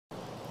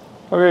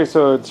Okay,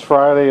 so it's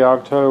Friday,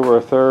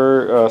 October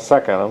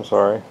 2nd, I'm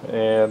sorry,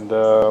 and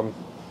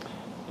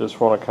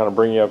just want to kind of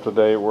bring you up to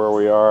date where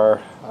we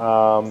are.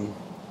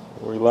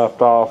 We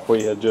left off,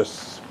 we had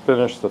just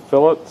finished the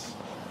fillets,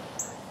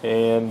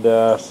 and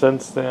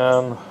since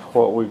then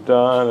what we've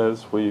done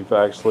is we've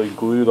actually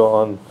glued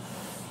on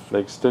the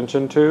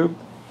extension tube.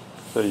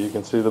 So you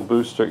can see the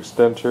booster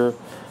extension.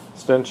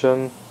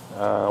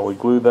 We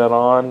glued that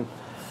on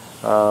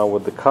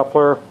with the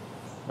coupler,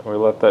 and we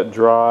let that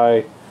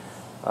dry.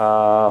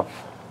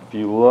 If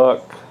you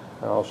look,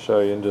 I'll show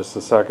you in just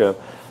a second,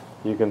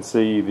 you can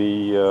see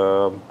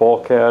the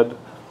bulkhead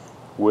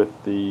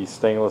with the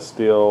stainless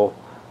steel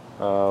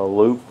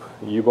loop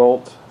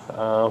U-bolt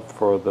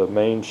for the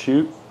main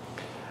chute.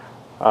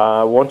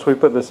 Once we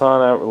put this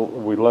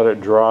on, we let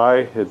it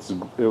dry.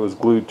 It was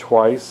glued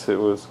twice. It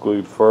was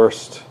glued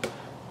first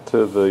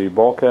to the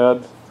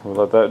bulkhead. We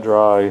let that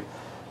dry.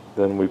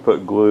 Then we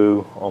put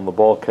glue on the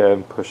bulkhead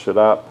and pushed it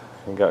up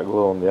and got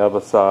glue on the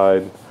other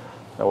side.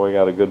 That way we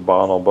got a good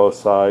bond on both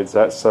sides.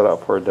 That's set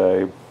up for a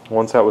day.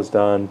 Once that was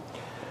done,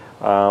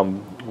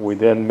 we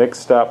then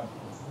mixed up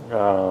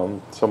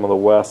some of the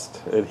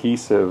West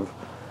adhesive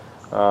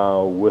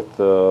with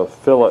the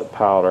fillet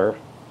powder.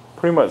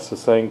 Pretty much the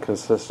same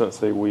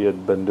consistency we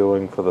had been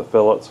doing for the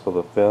fillets for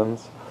the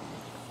fins.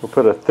 We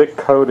put a thick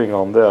coating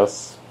on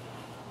this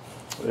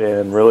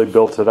and really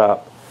built it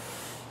up,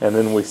 and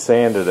then we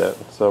sanded it.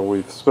 So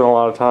we've spent a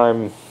lot of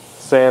time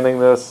sanding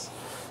this.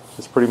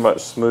 It's pretty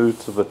much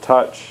smooth to the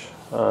touch.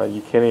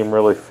 You can't even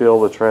really feel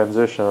the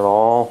transition at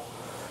all.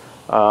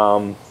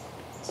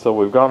 So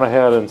we've gone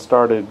ahead and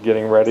started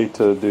getting ready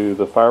to do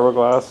the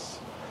fiberglass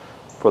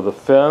for the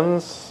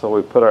fins. So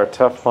we put our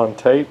Teflon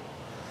tape.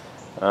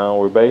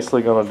 We're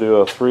basically going to do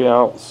a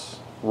 3-ounce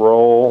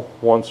roll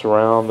once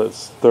around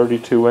that's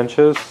 32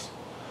 inches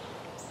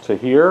to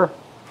here.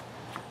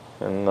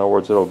 In other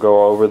words, it'll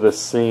go over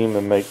this seam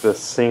and make this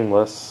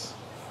seamless.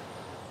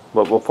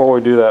 But before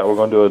we do that, we're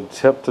going to do a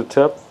tip to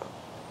tip.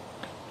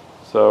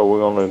 So we're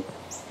going to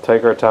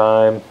take our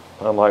time,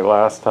 unlike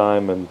last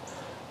time, and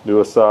do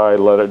a side,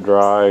 let it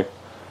dry.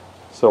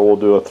 So we'll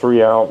do a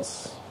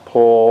 3-ounce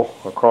pull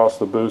across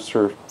the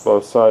booster,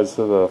 both sides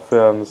of the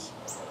fins,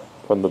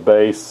 from the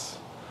base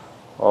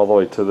all the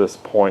way to this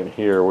point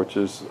here, which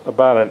is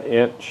about 1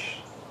 inch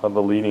of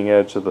the leading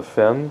edge of the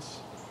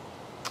fins.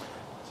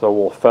 So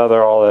we'll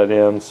feather all that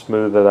in,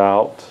 smooth it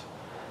out.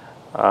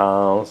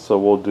 So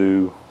we'll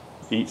do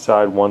each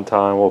side one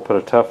time. We'll put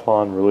a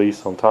Teflon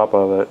release on top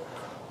of it,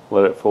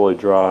 let it fully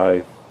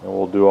dry, and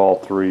we'll do all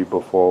three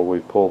before we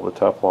pull the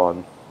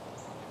Teflon.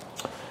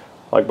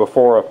 Like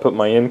before, I put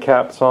my end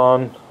caps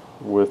on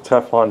with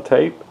Teflon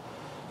tape.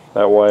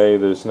 That way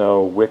there's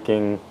no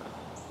wicking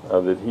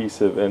of the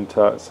adhesive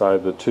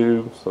inside the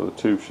tube, so the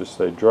tube should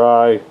stay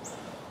dry.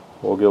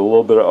 We'll get a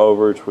little bit of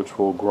overage, which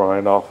we'll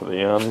grind off at the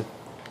end.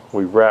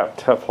 We've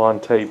wrapped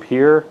Teflon tape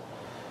here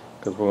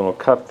because we're going to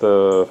cut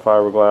the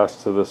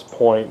fiberglass to this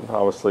point.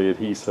 Obviously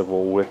adhesive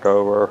will wick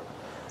over.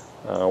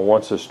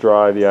 Once it's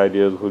dry, the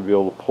idea is we'd be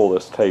able to pull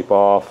this tape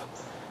off,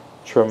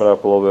 trim it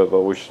up a little bit,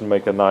 but we should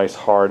make a nice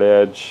hard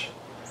edge,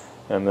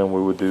 and then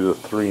we would do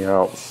the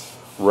 3-ounce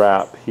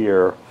wrap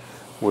here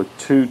with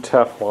 2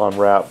 Teflon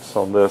wraps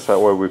on this.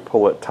 That way we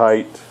pull it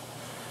tight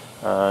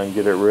and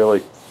get it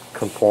really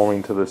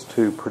conforming to this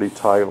tube pretty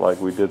tight like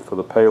we did for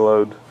the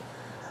payload,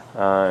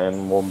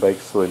 and we'll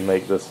basically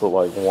make this look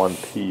like one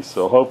piece.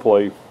 So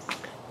hopefully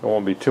there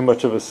won't be too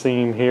much of a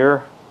seam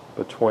here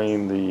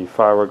between the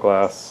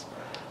fiberglass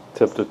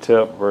tip to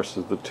tip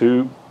versus the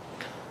tube.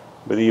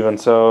 But even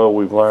so,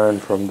 we've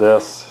learned from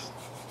this,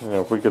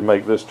 if we could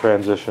make this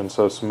transition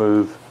so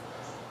smooth,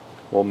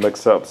 we'll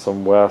mix up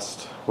some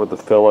West with the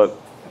fillet,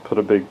 put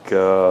a big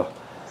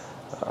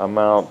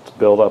amount,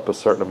 build up a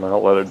certain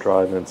amount, let it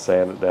dry, and then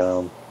sand it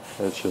down.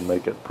 It should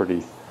make it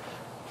pretty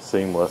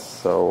seamless.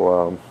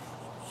 So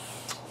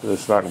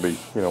it's not going to be,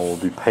 we'll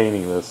be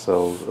painting this,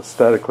 so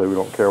aesthetically we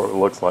don't care what it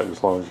looks like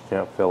as long as you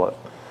can't fill it.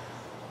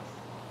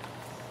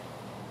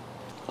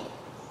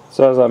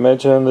 So as I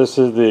mentioned, this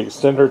is the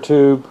extender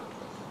tube.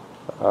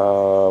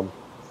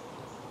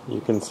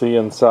 You can see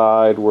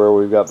inside where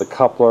we've got the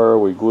coupler.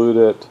 We glued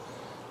it.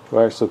 We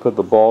actually put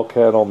the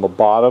bulkhead on the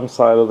bottom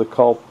side of the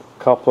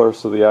coupler,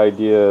 so the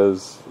idea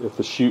is if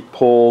the chute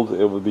pulled,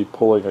 it would be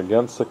pulling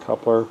against the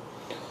coupler.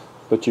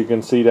 But you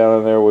can see down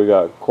in there we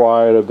got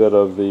quite a bit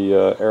of the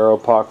air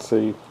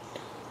epoxy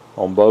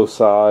on both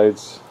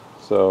sides,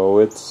 so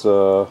it's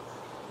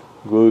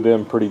glued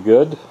in pretty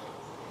good.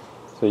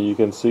 So you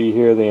can see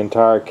here the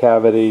entire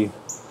cavity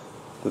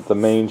that the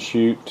main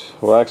chute,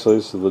 well actually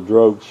this is the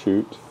drogue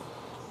chute,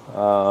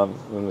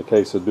 in the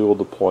case of dual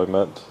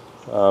deployment,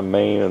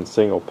 main and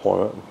single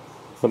deployment.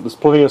 But there's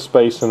plenty of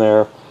space in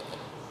there,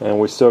 and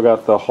we still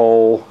got the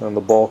hole in the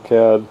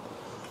bulkhead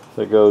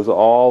that goes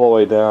all the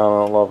way down. I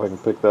don't know if I can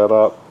pick that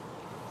up,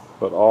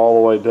 but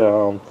all the way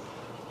down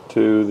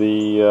to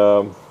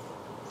the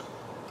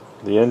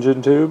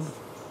engine tube.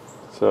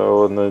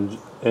 So in the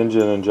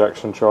engine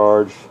injection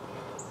charge,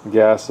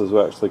 gases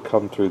will actually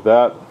come through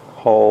that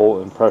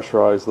hole and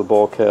pressurize the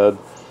bulkhead,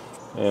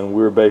 and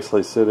we're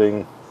basically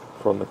sitting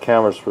from the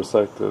camera's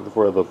perspective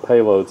where the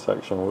payload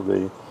section would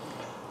be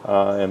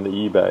in the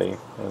eBay,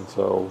 and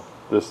so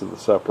this is the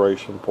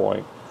separation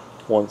point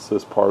once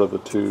this part of the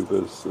tube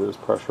is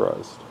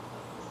pressurized.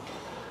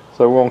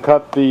 So we're going to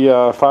cut the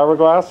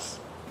fiberglass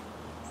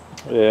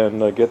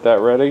and get that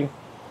ready,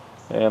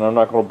 and I'm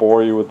not going to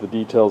bore you with the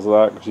details of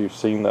that because you've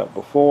seen that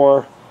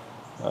before.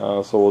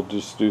 So we'll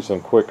just do some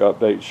quick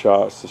update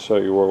shots to show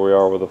you where we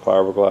are with the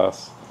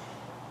fiberglass,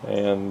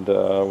 and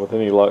with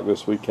any luck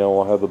this weekend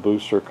we'll have the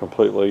booster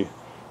completely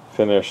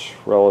finished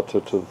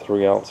relative to the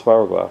 3-ounce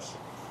fiberglass.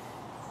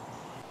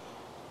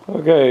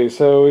 Okay,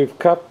 so we've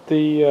cut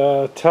the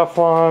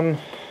Teflon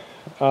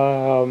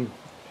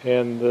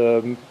and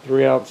the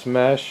 3-ounce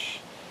mesh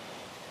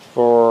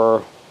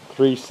for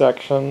 3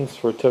 sections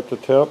for tip to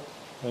tip,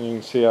 and you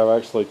can see I've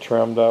actually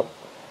trimmed up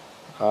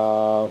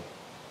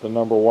the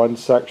number 1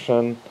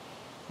 section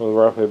with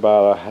roughly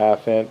about a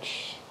 1/2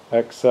 inch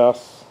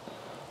excess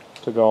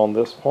to go on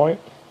this point.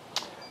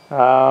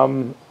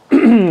 Something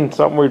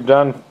we've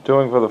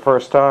doing for the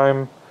first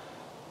time.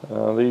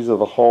 These are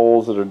the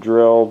holes that are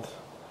drilled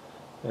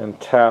and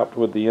tapped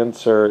with the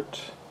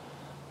insert,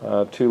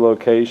 2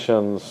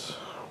 locations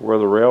where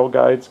the rail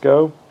guides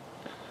go.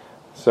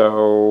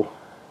 So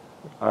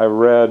I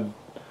read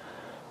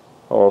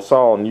or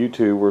saw on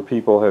YouTube where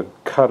people had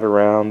cut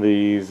around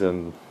these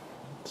and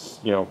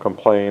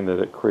complained that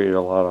it created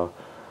a lot of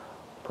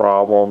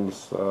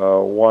problems.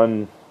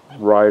 One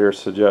writer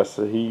suggests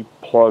that he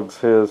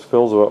fills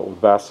it up with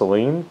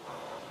Vaseline,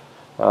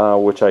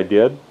 which I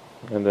did,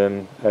 and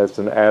then as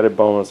an added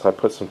bonus I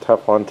put some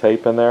Teflon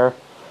tape in there.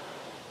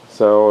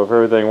 So if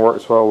everything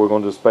works well, we're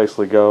going to just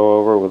basically go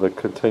over with a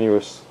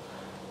continuous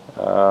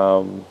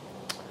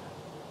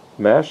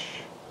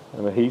mesh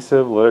and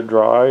adhesive, let it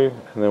dry, and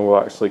then we'll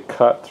actually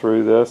cut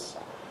through this.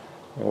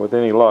 And with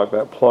any luck,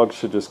 that plug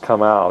should just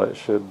come out. It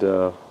should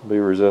be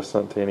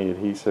resistant to any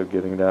adhesive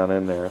getting down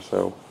in there.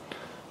 So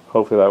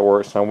hopefully that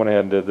works. I went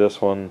ahead and did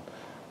this one.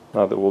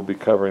 Not that we'll be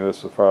covering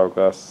this with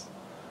fiberglass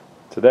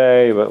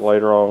today, but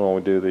later on when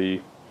we do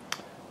the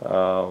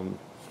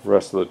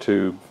rest of the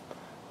tube,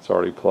 it's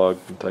already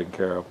plugged and taken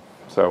care of.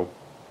 So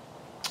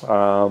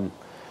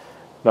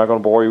not going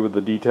to bore you with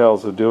the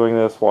details of doing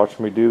this,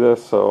 watching me do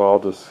this, so I'll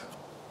just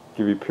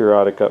give you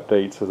periodic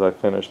updates as I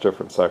finish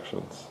different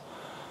sections.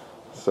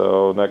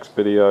 So next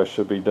video I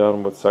should be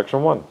done with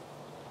section 1.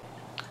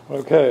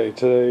 Okay,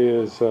 today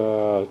is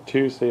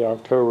Tuesday,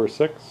 October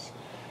 6th,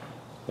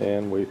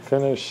 and we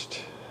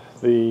finished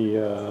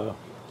the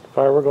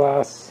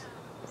fiberglass,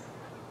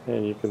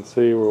 and you can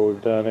see where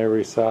we've done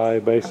every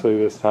side. Basically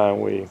this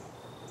time we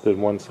did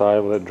one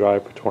side, let it dry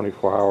for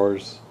 24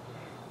 hours.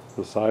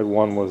 The side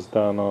 1 was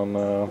done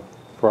on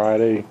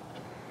Friday,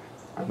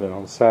 and then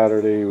on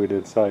Saturday we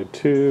did side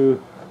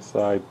 2,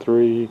 side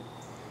 3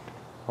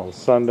 on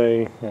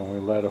Sunday, and we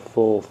let a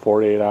full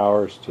 48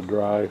 hours to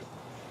dry.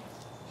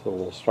 So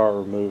we'll start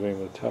removing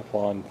the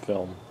Teflon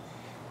film.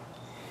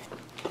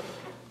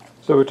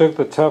 So we took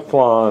the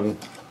Teflon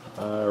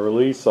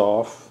release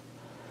off,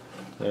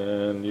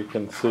 and you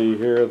can see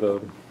here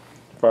the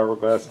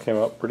fiberglass came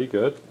up pretty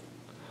good.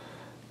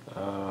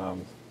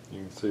 You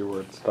can see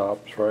where it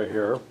stops right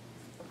here.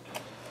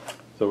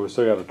 So we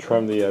still got to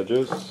trim the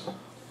edges.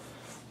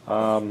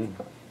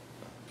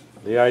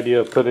 The idea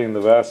of putting the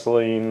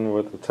Vaseline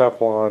with the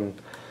Teflon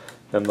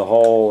in the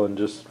hole and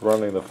just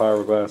running the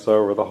fiberglass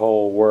over the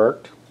hole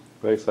worked.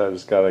 Basically I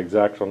just got an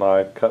X-Acto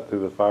knife, cut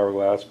through the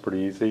fiberglass pretty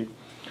easy.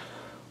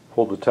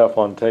 Pulled the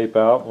Teflon tape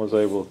out and was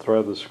able to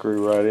thread the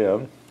screw right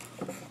in.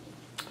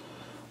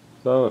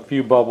 Done a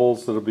few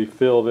bubbles that'll be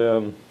filled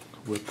in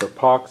with the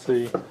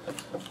epoxy.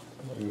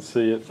 You can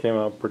see it came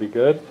out pretty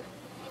good.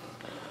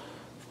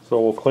 So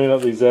we'll clean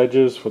up these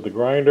edges with the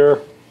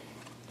grinder,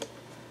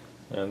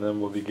 and then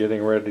we'll be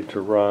getting ready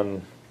to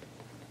run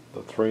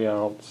the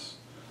 3-ounce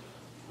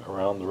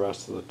around the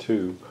rest of the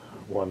tube,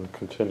 one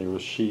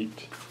continuous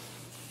sheet,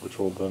 which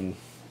will then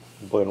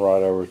blend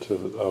right over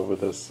to over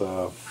this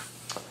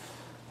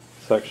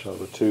section of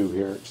the tube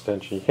here,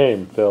 extension. You can't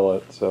even fill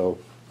it, so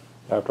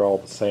after all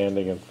the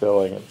sanding and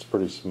filling, it's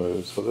pretty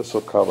smooth. So this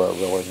will cover it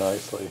really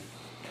nicely.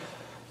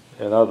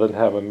 And other than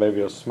having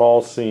maybe a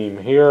small seam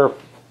here,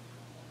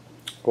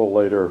 we'll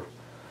later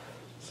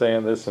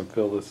sand this and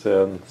fill this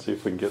in, see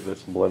if we can get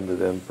this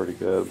blended in pretty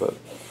good. But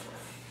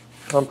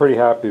I'm pretty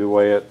happy the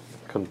way it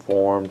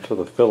conformed to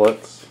the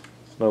fillets.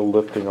 There's no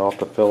lifting off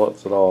the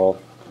fillets at all.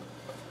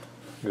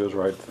 It goes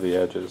right to the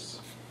edges.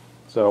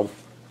 So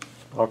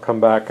I'll come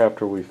back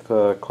after we've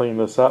cleaned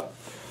this up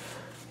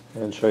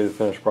and show you the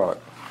finished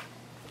product.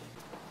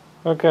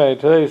 Okay,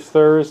 today's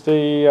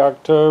Thursday,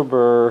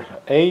 October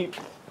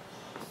 8th,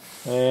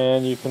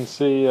 and you can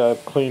see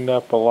I've cleaned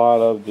up a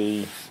lot of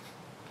the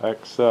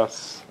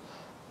excess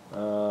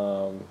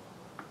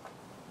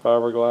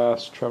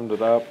fiberglass, trimmed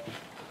it up,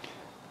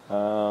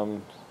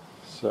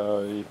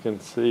 so you can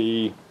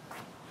see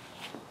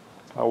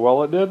how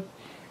well it did.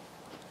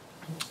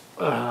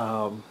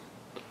 You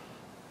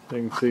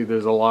can see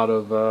there's a lot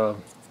of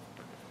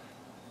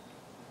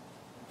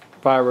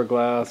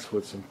fiberglass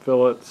with some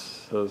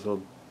fillets. There's a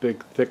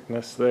big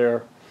thickness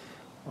there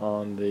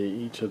on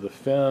each of the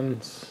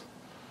fins.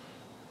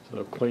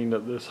 So cleaned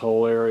up this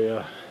whole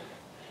area.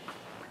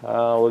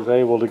 I was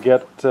able to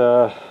get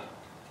the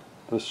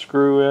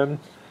screw in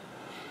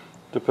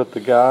to put the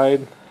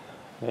guide,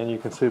 and you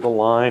can see the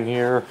line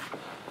here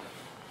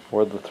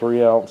where the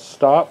 3-ounce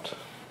stopped.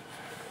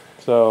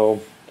 So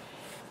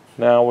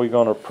now we're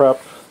going to prep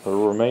the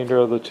remainder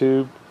of the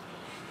tube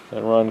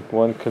and run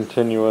one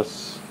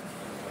continuous,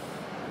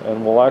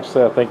 and we'll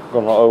actually, I think,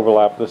 going to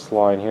overlap this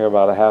line here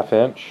about a 1/2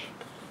 inch,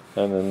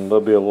 and then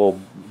there'll be a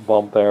little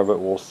bump there, but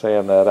we'll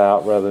sand that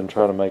out rather than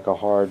try to make a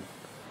hard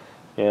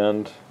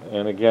end.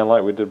 And again,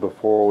 like we did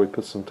before, we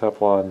put some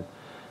Teflon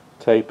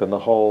tape in the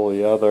hole of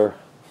the other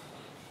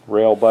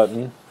rail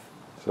button,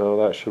 so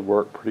that should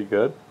work pretty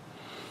good.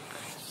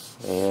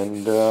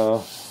 And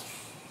I'll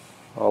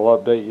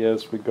update you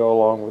as we go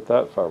along with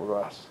that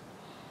fiberglass.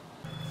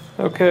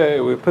 Okay,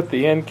 we put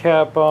the end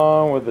cap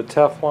on with the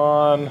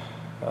Teflon.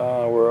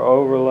 We're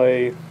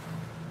overlay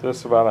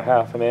this about a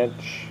 1/2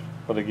 inch,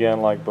 but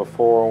again, like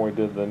before when we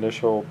did the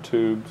initial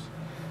tubes,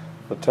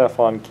 the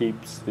Teflon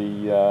keeps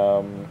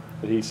the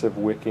adhesive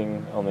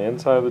wicking on the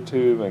inside of the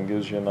tube and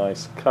gives you a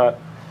nice cut.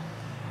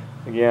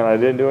 Again, I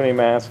didn't do any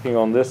masking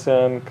on this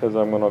end because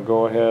I'm going to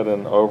go ahead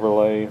and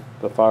overlay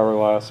the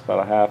fiberglass about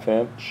a 1/2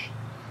 inch.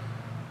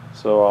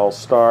 So I'll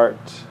start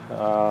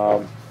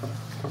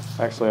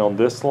actually on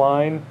this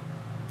line.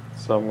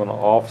 So I'm going to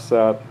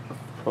offset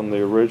from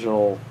the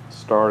original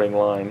starting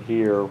line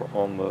here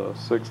on the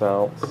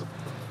 6-ounce.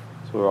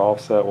 So we'll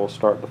offset, we'll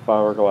start the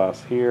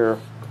fiberglass here,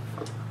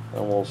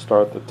 and we'll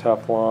start the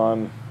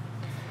Teflon.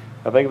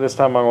 I think this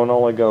time I'm going to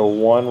only go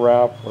 1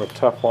 wrap of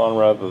Teflon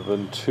rather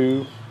than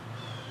 2.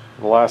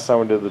 The last time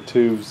we did the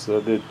tubes,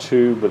 I did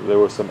 2, but there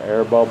were some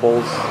air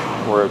bubbles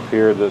where it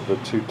appeared that the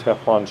 2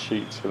 Teflon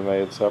sheets may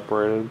have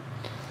separated.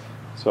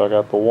 So I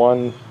got the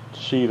 1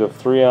 sheet of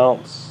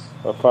 3-ounce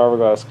of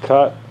fiberglass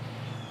cut,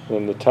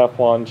 then the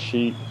Teflon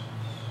sheet,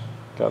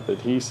 got the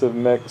adhesive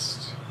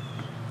mixed.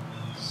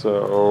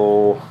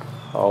 So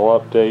I'll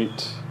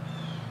update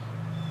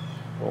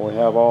when we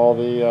have all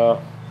the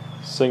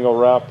single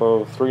wrap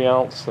of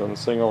 3-ounce and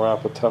single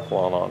wrap of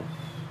Teflon on.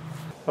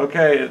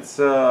 Okay, it's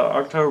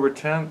October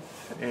 10th,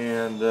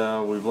 and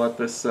we've let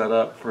this set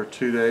up for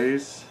 2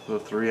 days, the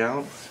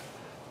 3-ounce.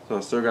 So I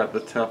still got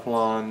the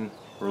Teflon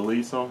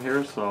release on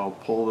here, so I'll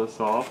pull this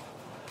off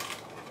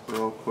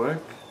real quick.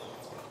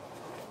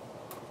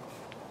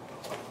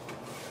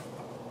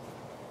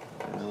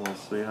 And we'll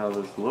see how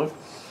this looks.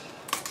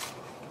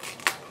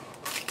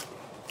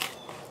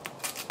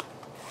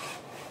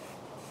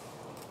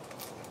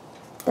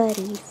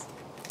 Buddies.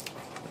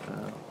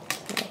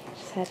 Okay,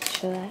 just had to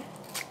show that.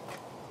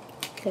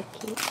 So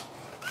cute.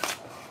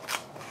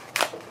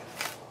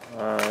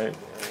 Alright.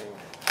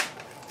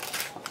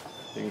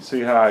 You can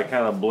see how I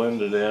kind of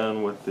blended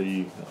in with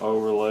the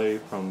overlay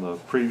from the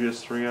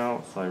previous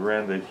 3-ounce. I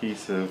ran the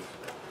adhesive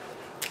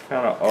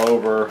kind of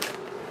over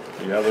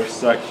the other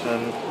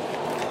section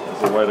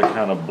as a way to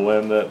kind of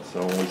blend it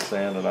so when we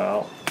sand it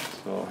out.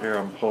 So here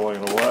I'm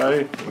pulling it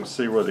away. You can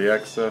see where the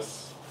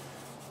excess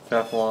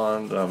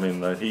Teflon,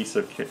 the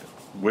adhesive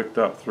wicked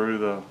up through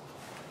the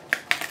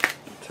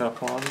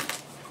Teflon.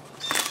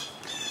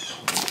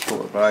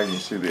 Pull it back and you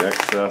see the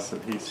excess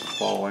adhesive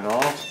falling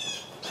off.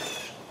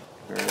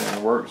 If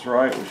everything works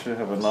right, we should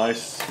have a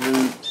nice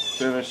smooth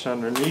finish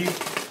underneath.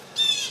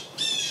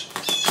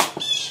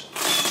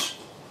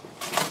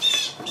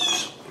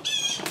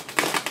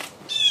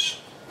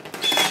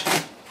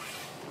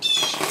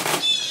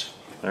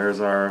 There's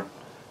our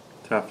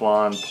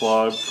Teflon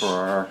plug for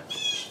our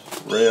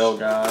rail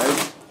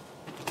guide.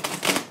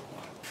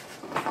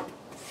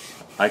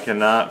 I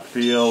cannot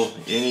feel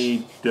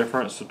any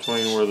difference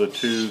between where the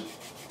 2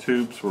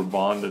 tubes were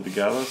bonded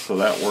together, so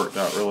that worked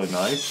out really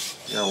nice.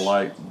 You got a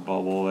light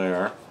bubble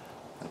there.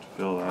 Have to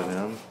fill that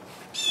in.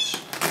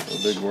 No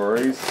big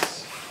worries.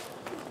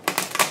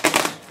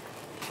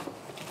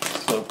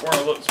 So far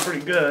it looks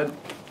pretty good.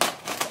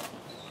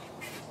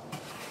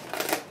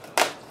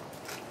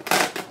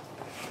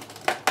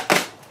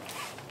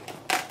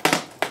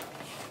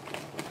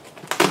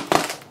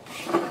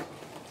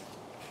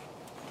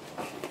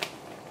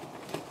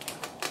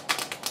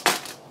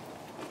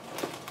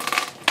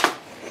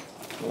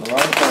 The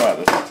nice thing about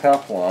this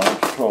Teflon,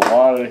 if you put a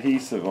lot of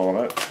adhesive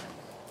on it,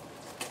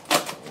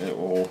 it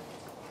will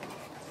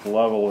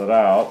level it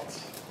out,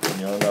 and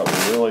you'll end up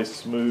with a really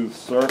smooth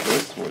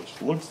surface,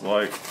 which looks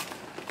like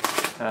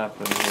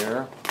happened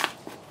here.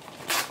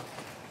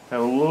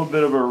 Have a little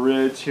bit of a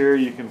ridge here.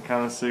 You can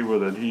kind of see where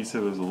the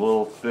adhesive is a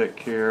little thick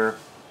here,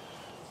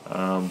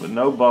 but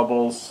no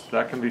bubbles.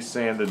 That can be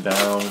sanded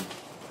down.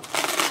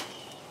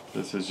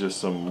 This is just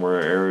some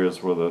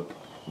areas where the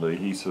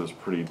adhesive is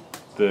pretty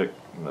thick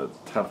and the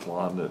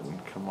Teflon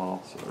didn't come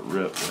off, so it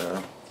ripped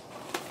there.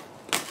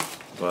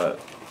 But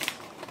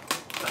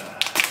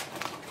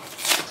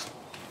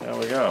there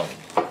we go.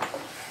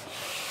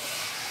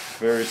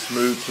 Very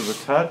smooth to the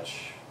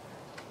touch.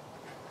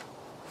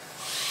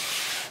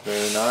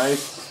 Very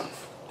nice.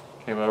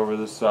 Came over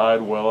the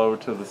side, well over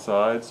to the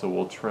side, so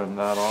we'll trim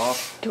that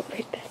off. Don't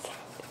break that sound.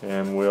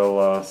 And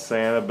we'll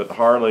sand it, but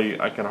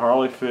I can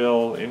hardly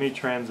feel any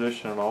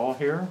transition at all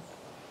here.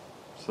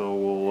 So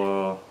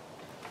we'll,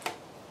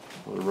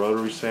 with a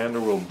rotary sander,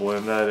 we'll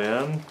blend that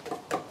in.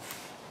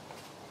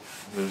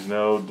 There's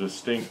no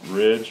distinct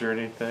ridge or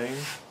anything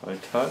I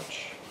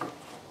touch.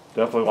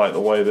 Definitely like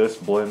the way this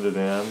blended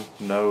in.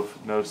 No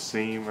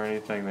seam or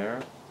anything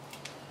there.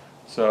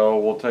 So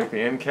we'll take the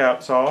end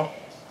caps off,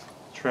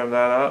 trim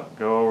that up,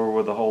 go over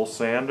with the whole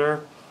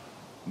sander,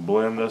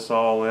 blend this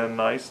all in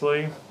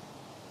nicely.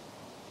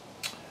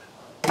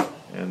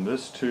 And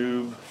this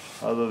tube,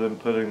 other than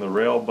putting the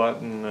rail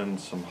button and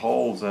some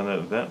holes in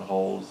it, vent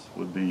holes,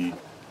 would be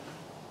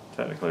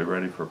technically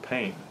ready for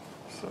paint.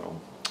 So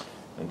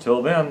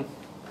until then,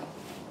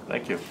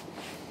 thank you.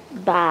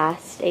 Bye.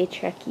 Stay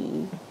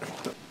Trekkie.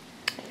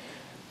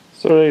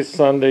 So today's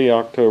Sunday,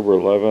 October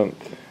 11th,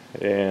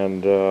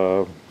 and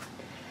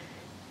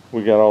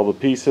we got all the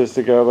pieces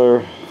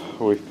together.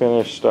 We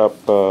finished up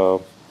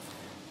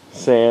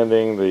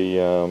sanding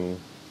the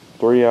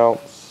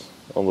 3-ounce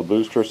on the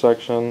booster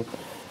section.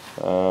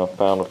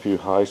 Found a few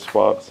high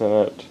spots in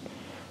it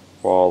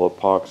while the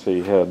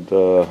epoxy had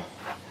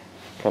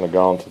kind of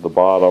gone to the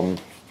bottom.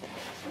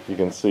 You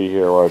can see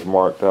here where I've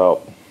marked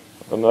out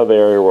another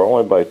area where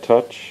only by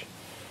touch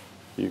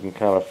you can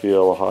kind of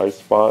feel a high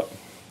spot.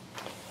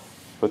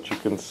 But you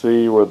can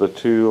see where the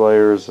 2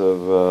 layers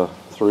of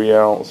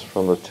 3-ounce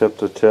from the tip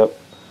to tip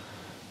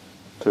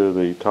to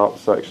the top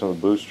section of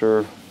the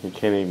booster, you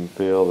can't even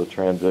feel the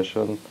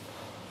transition.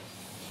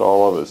 So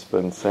all of it's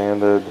been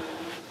sanded.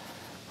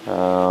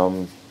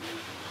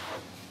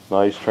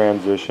 Nice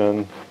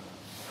transition.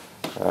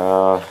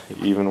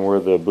 Even where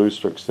the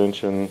booster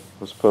extension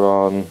was put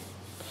on,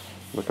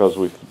 because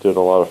we did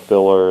a lot of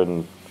filler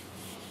and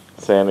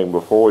sanding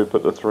before we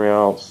put the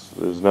 3-ounce,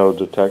 there's no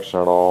detection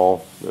at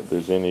all that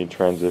there's any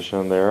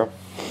transition there.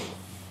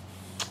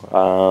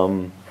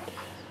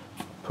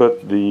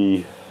 Put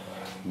the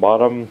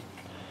bottom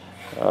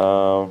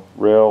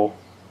rail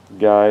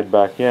guide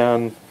back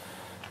in.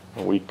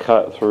 We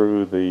cut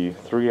through the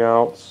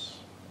 3-ounce,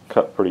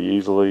 cut pretty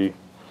easily.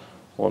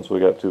 Once we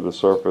got to the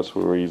surface,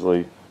 we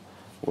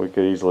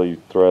could easily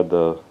thread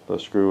the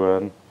screw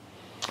in.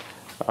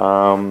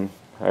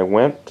 I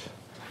went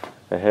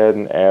ahead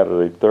and added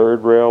a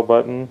 3rd rail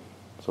button,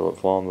 so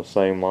it's along the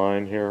same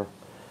line here.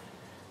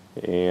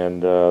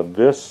 And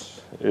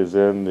this is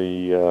in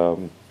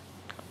the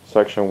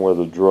section where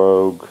the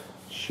drogue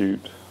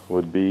chute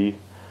would be.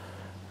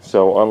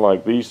 So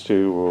unlike these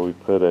two where we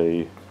put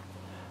a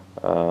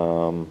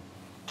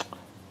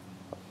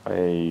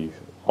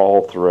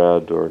all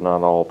thread, or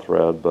not all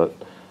thread, but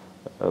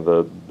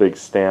the big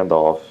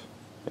standoff,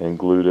 and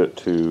glued it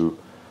to,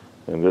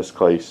 in this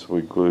case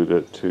we glued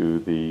it to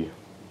the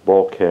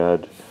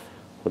bulkhead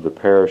where the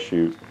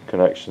parachute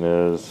connection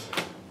is,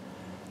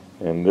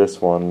 and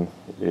this one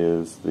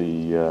is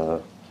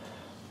the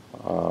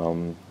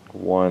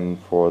one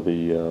for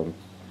the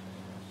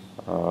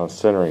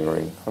centering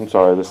ring. I'm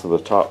sorry, this is the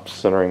top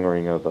centering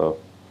ring of the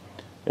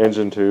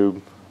engine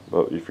tube,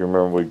 but if you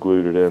remember, we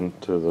glued it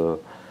into the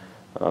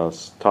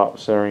top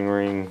centering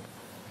ring,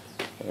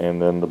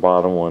 and then the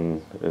bottom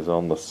one is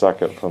on the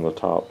second from the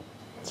top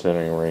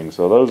centering ring.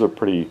 So those are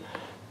pretty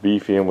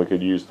beefy, and we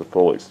could use the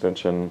full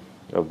extension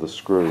of the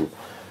screw.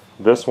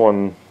 This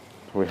one,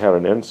 we had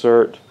an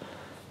insert,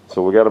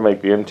 so we got to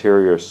make the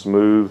interior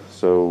smooth,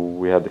 so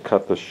we had to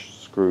cut the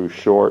screw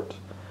short,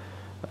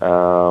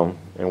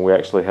 and we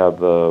actually had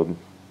the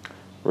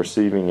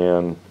receiving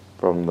end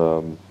from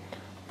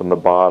the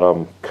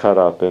bottom cut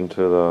up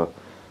into the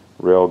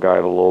rail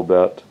guide a little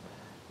bit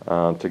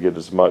to get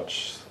as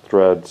much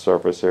thread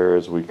surface area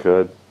as we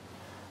could.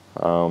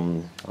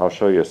 I'll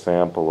show you a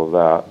sample of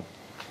that.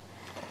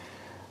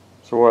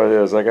 So what it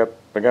is, I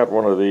got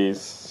one of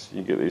these.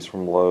 You get these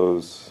from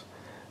Lowe's.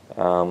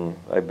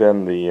 I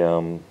bend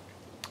the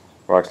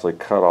or actually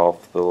cut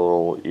off the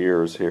little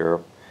ears here,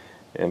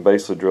 and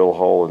basically drill a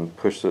hole and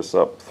push this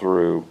up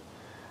through.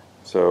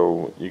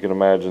 So you can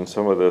imagine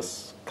some of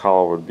this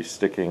collar would be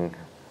sticking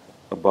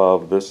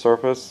above this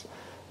surface.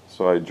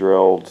 So I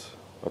drilled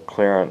a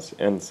clearance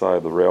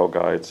inside the rail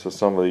guide so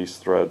some of these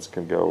threads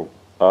can go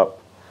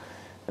up.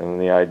 And then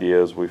the idea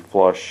is we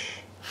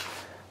flush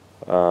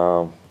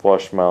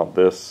mount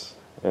this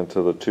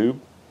into the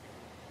tube.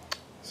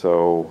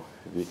 So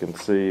if you can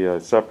see, I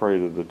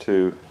separated the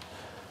two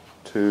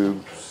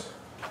tubes,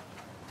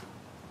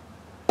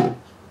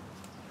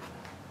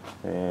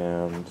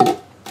 and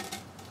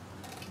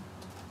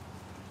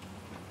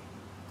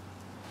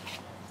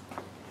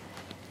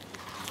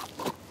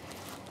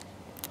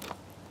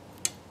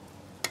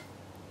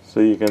so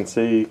you can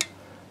see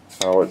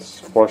how it's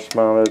flush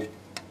mounted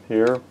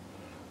here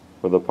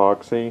with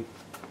epoxy.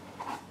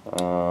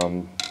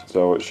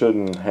 So it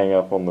shouldn't hang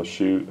up on the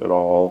chute at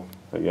all.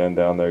 Again,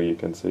 down there you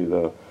can see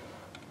the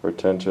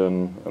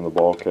retention and the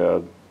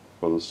bulkhead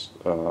for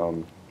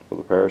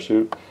the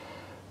parachute.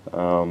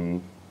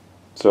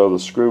 So the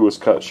screw was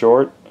cut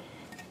short,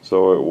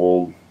 so it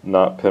will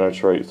not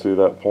penetrate through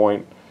that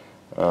point.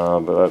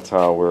 but that's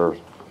how we're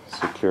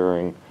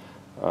securing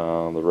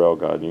the rail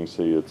guide. You can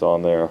see it's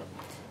on there,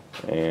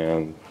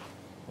 and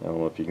I don't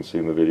know if you can see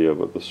in the video,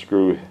 but the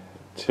screw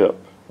tip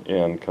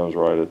end comes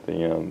right at the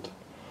end.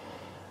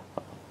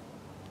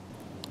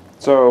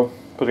 So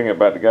putting it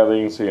back together,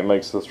 you can see it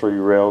makes the 3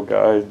 rail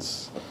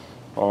guides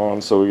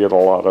on, so we get a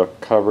lot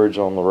of coverage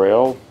on the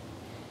rail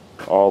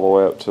all the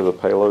way up to the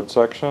payload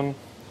section.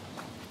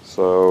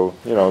 So,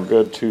 you know, a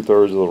good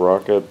 2/3 of the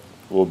rocket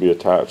will be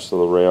attached to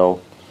the rail,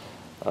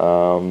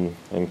 and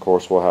of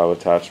course we'll have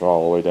attachment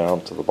all the way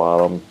down to the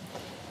bottom,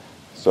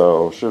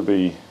 so should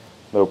be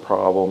no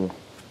problem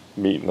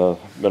meeting the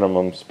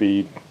minimum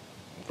speed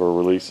for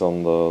release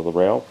on the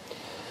rail.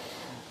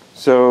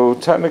 So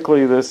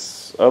technically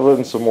this, other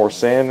than some more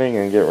sanding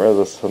and getting rid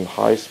of some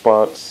high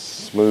spots,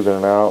 smoothing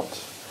it out,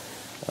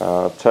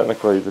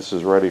 technically this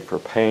is ready for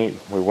paint.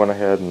 We went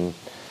ahead and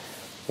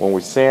when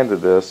we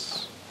sanded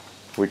this,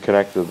 we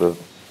connected the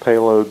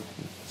payload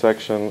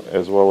section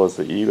as well as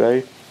the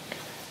eBay,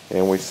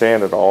 and we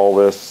sanded all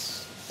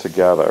this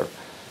together,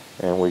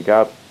 and we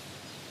got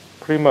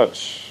pretty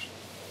much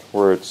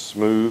where it's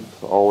smooth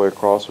all the way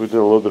across. We did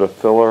a little bit of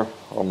filler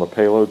on the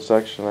payload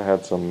section. I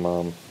had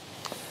some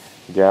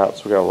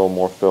gaps. We got a little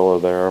more filler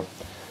there,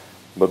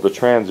 but the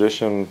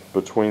transition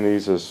between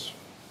these is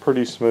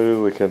pretty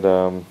smooth. We could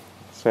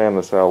sand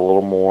this out a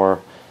little more.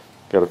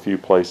 Got a few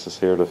places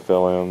here to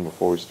fill in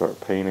before we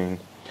start painting.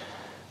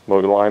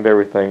 But we lined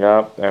everything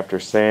up after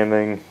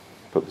sanding,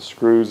 put the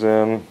screws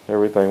in,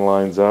 everything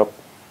lines up.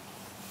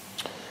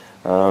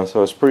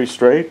 So it's pretty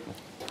straight,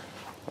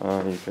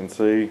 you can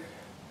see.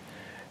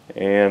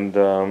 And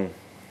so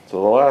the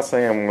last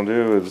thing I'm going to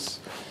do is,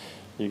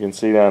 you can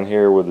see down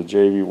here where the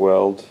JB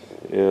weld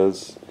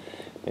is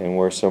and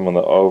where some of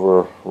the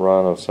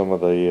overrun of some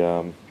of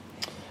the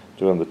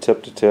doing the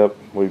tip to tip,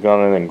 we've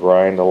gone in and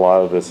grind a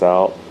lot of this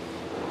out.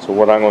 So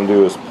what I'm going to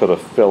do is put a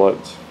fillet,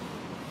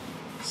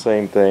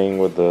 same thing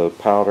with the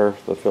powder,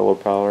 the filler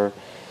powder,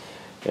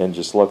 and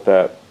just let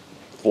that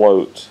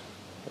float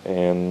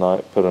and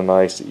put a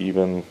nice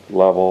even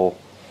level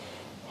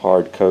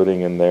hard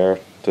coating in there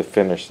to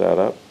finish that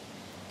up.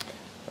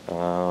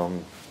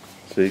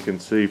 So you can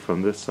see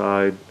from this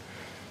side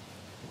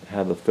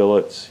how the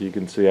fillets, you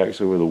can see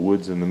actually where the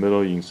wood's in the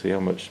middle, you can see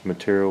how much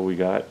material we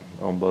got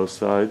on both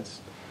sides.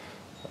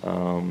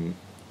 So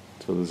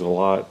there's a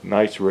lot,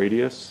 nice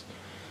radius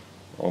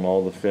on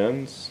all the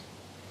fins.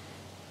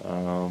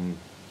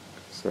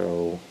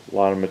 So a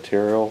lot of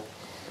material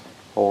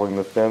holding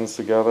the fins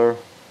together.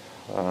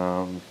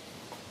 So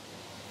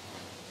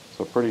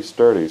pretty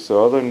sturdy.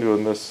 So other than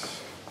doing this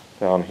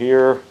down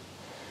here,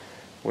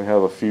 we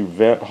have a few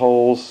vent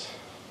holes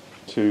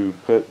to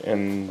put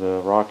in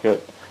the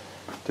rocket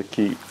to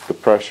keep the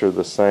pressure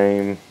the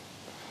same.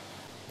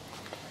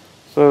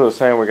 So the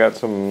same, we got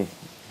some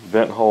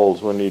vent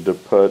holes we need to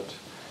put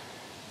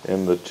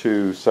in the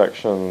 2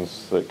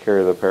 sections that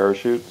carry the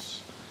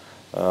parachutes.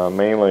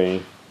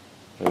 Mainly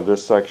in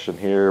this section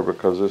here,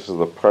 because this is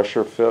the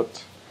pressure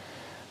fit.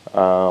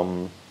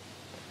 When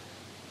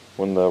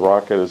the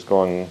rocket is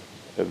going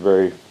at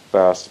very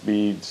fast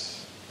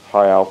speeds,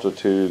 high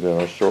altitude,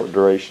 and a short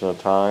duration of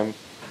time,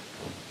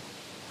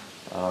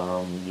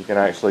 you can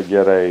actually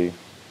get a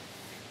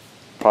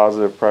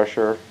positive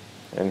pressure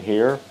in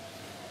here,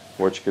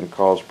 which can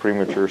cause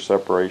premature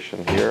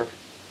separation here.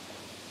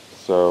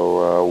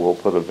 So we'll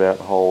put a vent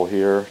hole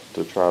here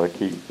to try to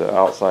keep the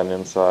outside and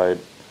inside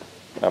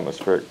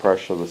atmospheric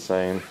pressure the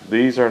same.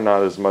 These are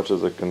not as much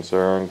as a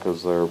concern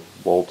because they're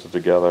bolted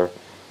together,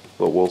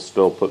 but we'll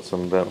still put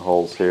some vent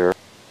holes here.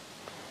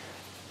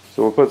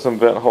 So we'll put some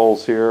vent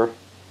holes here,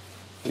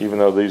 even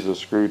though these are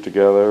screwed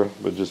together,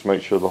 but just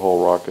make sure the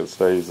whole rocket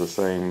stays the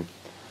same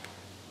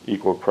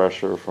equal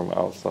pressure from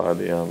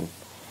outside in.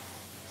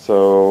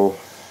 So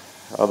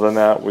other than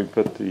that, we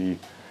put the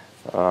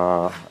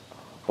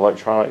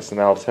electronics in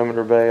the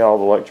altimeter bay. All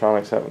the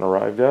electronics haven't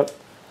arrived yet.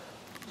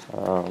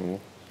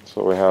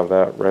 So we have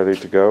that ready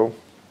to go.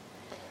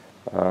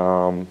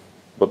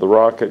 But the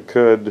rocket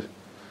could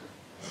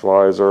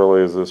fly as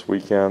early as this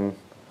weekend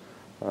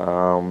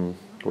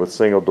with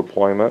single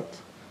deployment,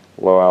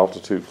 low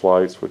altitude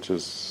flights, which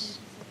is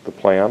the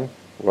plan,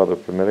 weather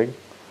permitting.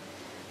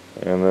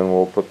 And then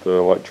we'll put the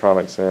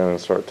electronics in and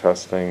start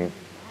testing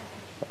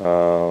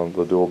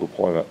the dual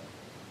deployment.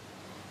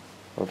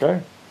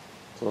 Okay,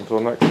 so until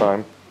next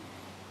time.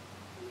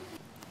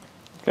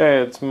 Okay,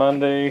 it's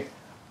Monday.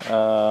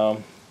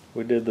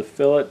 We did the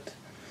fillet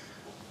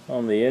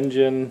on the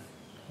engine,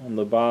 on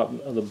the bottom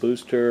of the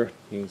booster.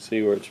 You can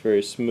see where it's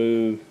very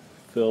smooth,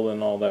 filled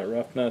in all that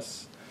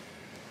roughness.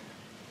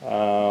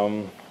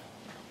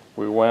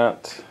 We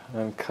went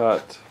and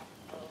cut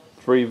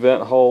 3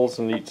 vent holes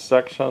in each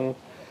section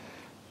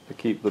to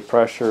keep the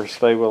pressure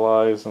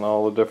stabilized in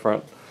all the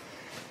different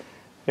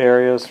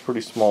areas.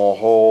 Pretty small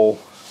hole.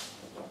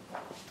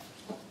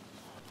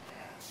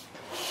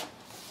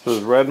 So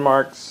there's red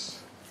marks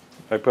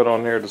I put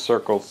on here to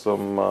circle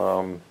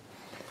some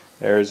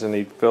areas that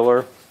need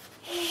filler.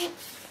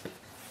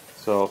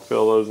 So I'll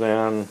fill those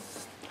in.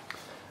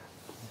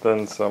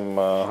 Then some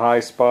high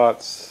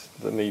spots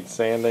that need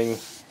sanding.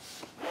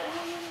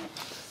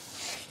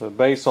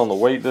 Based on the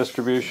weight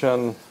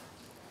distribution,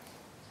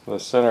 the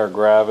center of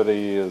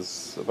gravity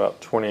is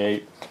about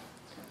 28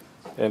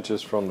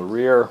 inches from the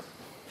rear.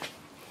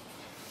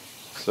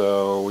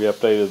 So we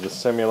updated the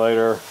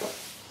simulator.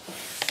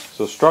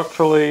 So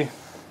structurally,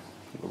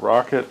 the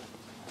rocket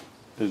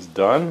is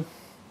done,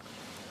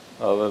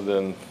 other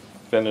than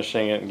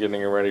finishing it and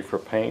getting it ready for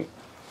paint.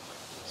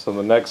 So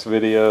the next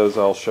videos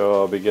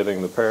I'll be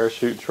getting the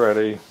parachutes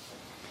ready,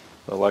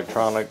 the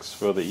electronics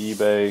for the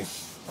eBay,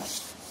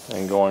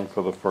 and going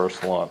for the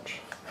first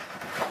launch.